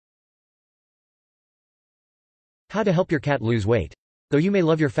How to help your cat lose weight. Though you may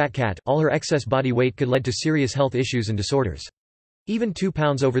love your fat cat, all her excess body weight could lead to serious health issues and disorders. Even 2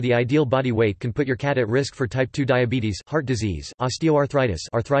 pounds over the ideal body weight can put your cat at risk for type 2 diabetes, heart disease, osteoarthritis,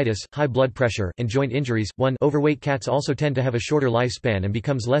 high blood pressure, and joint injuries. 1. Overweight cats also tend to have a shorter lifespan and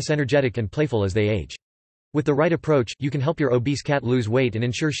becomes less energetic and playful as they age. With the right approach, you can help your obese cat lose weight and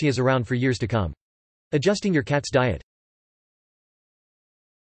ensure she is around for years to come. Adjusting your cat's diet.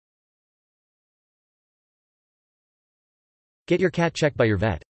 Get your cat checked by your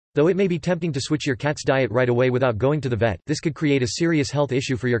vet. Though it may be tempting to switch your cat's diet right away without going to the vet, this could create a serious health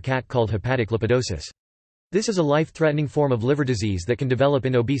issue for your cat called hepatic lipidosis. This is a life-threatening form of liver disease that can develop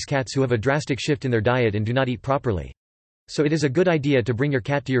in obese cats who have a drastic shift in their diet and do not eat properly. So it is a good idea to bring your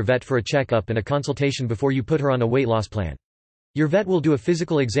cat to your vet for a checkup and a consultation before you put her on a weight loss plan. Your vet will do a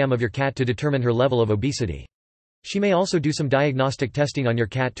physical exam of your cat to determine her level of obesity. She may also do some diagnostic testing on your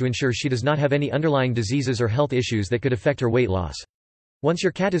cat to ensure she does not have any underlying diseases or health issues that could affect her weight loss. Once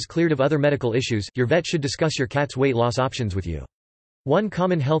your cat is cleared of other medical issues, your vet should discuss your cat's weight loss options with you. One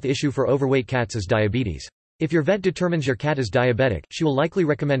common health issue for overweight cats is diabetes. If your vet determines your cat is diabetic, she will likely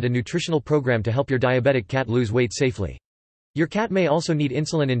recommend a nutritional program to help your diabetic cat lose weight safely. Your cat may also need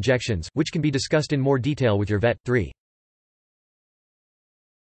insulin injections, which can be discussed in more detail with your vet. 3.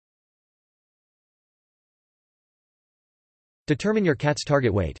 Determine your cat's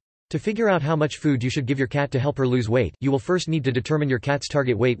target weight. To figure out how much food you should give your cat to help her lose weight, you will first need to determine your cat's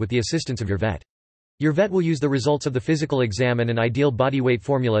target weight with the assistance of your vet. Your vet will use the results of the physical exam and an ideal body weight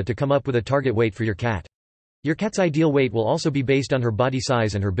formula to come up with a target weight for your cat. Your cat's ideal weight will also be based on her body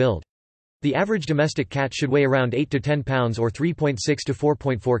size and her build. The average domestic cat should weigh around 8 to 10 pounds or 3.6 to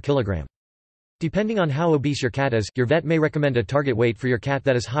 4.4 kilograms. Depending on how obese your cat is, your vet may recommend a target weight for your cat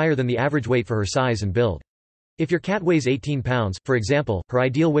that is higher than the average weight for her size and build. If your cat weighs 18 pounds, for example, her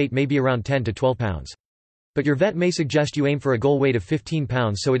ideal weight may be around 10 to 12 pounds. But your vet may suggest you aim for a goal weight of 15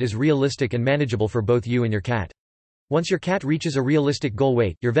 pounds so it is realistic and manageable for both you and your cat. Once your cat reaches a realistic goal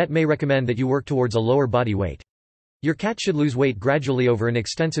weight, your vet may recommend that you work towards a lower body weight. Your cat should lose weight gradually over an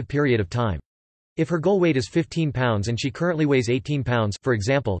extensive period of time. If her goal weight is 15 pounds and she currently weighs 18 pounds, for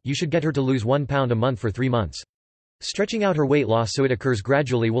example, you should get her to lose 1 pound a month for 3 months. Stretching out her weight loss so it occurs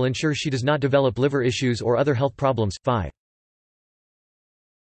gradually will ensure she does not develop liver issues or other health problems. 5.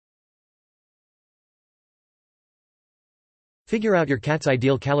 Figure out your cat's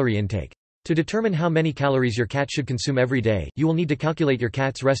ideal calorie intake. To determine how many calories your cat should consume every day, you will need to calculate your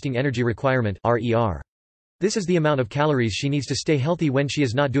cat's resting energy requirement (RER). This is the amount of calories she needs to stay healthy when she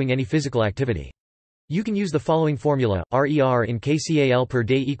is not doing any physical activity. You can use the following formula: RER in kcal per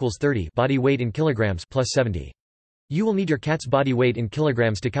day equals 30 body weight in kilograms plus 70. You will need your cat's body weight in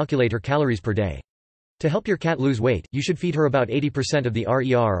kilograms to calculate her calories per day. To help your cat lose weight, you should feed her about 80% of the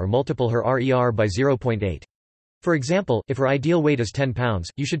RER or multiple her RER by 0.8. For example, if her ideal weight is 10 pounds,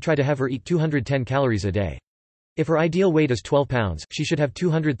 you should try to have her eat 210 calories a day. If her ideal weight is 12 pounds, she should have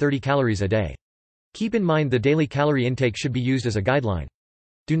 230 calories a day. Keep in mind the daily calorie intake should be used as a guideline.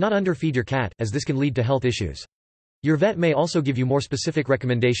 Do not underfeed your cat, as this can lead to health issues. Your vet may also give you more specific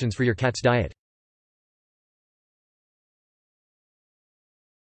recommendations for your cat's diet.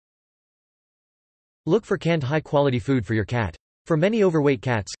 Look for canned high-quality food for your cat. For many overweight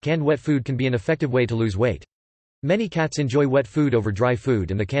cats, canned wet food can be an effective way to lose weight. Many cats enjoy wet food over dry food,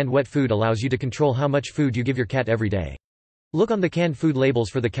 and the canned wet food allows you to control how much food you give your cat every day. Look on the canned food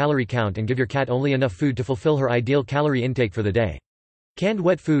labels for the calorie count and give your cat only enough food to fulfill her ideal calorie intake for the day. Canned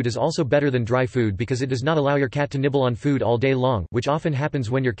wet food is also better than dry food because it does not allow your cat to nibble on food all day long, which often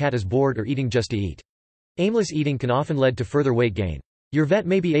happens when your cat is bored or eating just to eat. Aimless eating can often lead to further weight gain. Your vet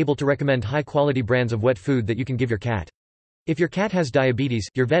may be able to recommend high-quality brands of wet food that you can give your cat. If your cat has diabetes,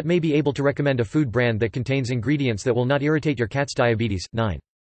 your vet may be able to recommend a food brand that contains ingredients that will not irritate your cat's diabetes. 9.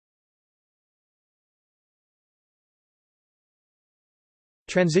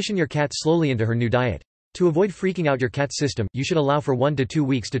 Transition your cat slowly into her new diet. To avoid freaking out your cat's system, you should allow for 1 to 2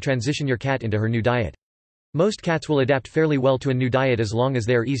 weeks to transition your cat into her new diet. Most cats will adapt fairly well to a new diet as long as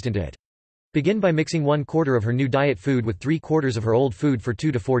they are eased into it. Begin by mixing 1/4 of her new diet food with 3/4 of her old food for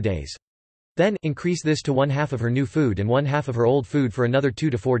 2 to 4 days. Then, increase this to 1/2 of her new food and 1/2 of her old food for another 2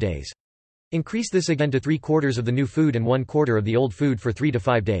 to 4 days. Increase this again to 3/4 of the new food and 1/4 of the old food for 3 to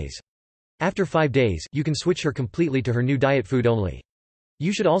 5 days. After 5 days, you can switch her completely to her new diet food only.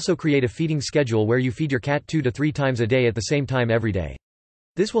 You should also create a feeding schedule where you feed your cat 2 to 3 times a day at the same time every day.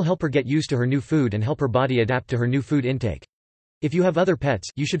 This will help her get used to her new food and help her body adapt to her new food intake. If you have other pets,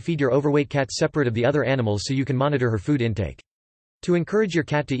 you should feed your overweight cat separate of the other animals so you can monitor her food intake. To encourage your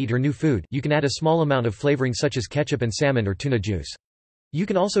cat to eat her new food, you can add a small amount of flavoring such as ketchup and salmon or tuna juice. You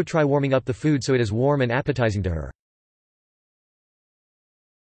can also try warming up the food so it is warm and appetizing to her.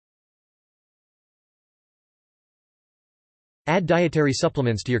 Add dietary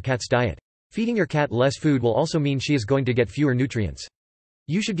supplements to your cat's diet. Feeding your cat less food will also mean she is going to get fewer nutrients.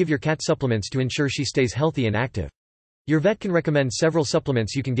 You should give your cat supplements to ensure she stays healthy and active. Your vet can recommend several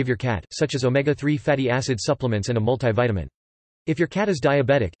supplements you can give your cat, such as omega-3 fatty acid supplements and a multivitamin. If your cat is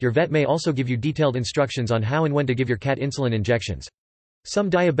diabetic, your vet may also give you detailed instructions on how and when to give your cat insulin injections.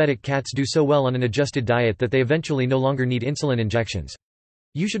 Some diabetic cats do so well on an adjusted diet that they eventually no longer need insulin injections.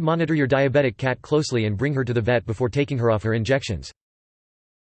 You should monitor your diabetic cat closely and bring her to the vet before taking her off her injections.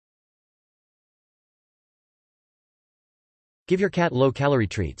 Give your cat low-calorie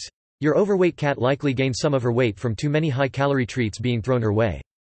treats. Your overweight cat likely gained some of her weight from too many high-calorie treats being thrown her way.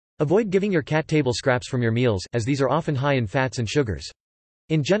 Avoid giving your cat table scraps from your meals, as these are often high in fats and sugars.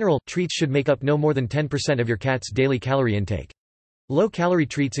 In general, treats should make up no more than 10% of your cat's daily calorie intake. Low-calorie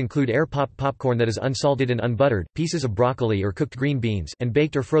treats include air-pop popcorn that is unsalted and unbuttered, pieces of broccoli or cooked green beans, and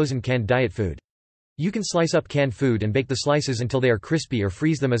baked or frozen canned diet food. You can slice up canned food and bake the slices until they are crispy or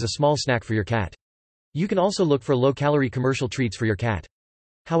freeze them as a small snack for your cat. You can also look for low-calorie commercial treats for your cat.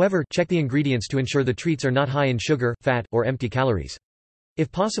 However, check the ingredients to ensure the treats are not high in sugar, fat, or empty calories.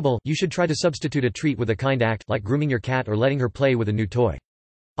 If possible, you should try to substitute a treat with a kind act, like grooming your cat or letting her play with a new toy.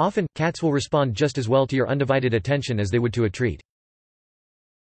 Often, cats will respond just as well to your undivided attention as they would to a treat.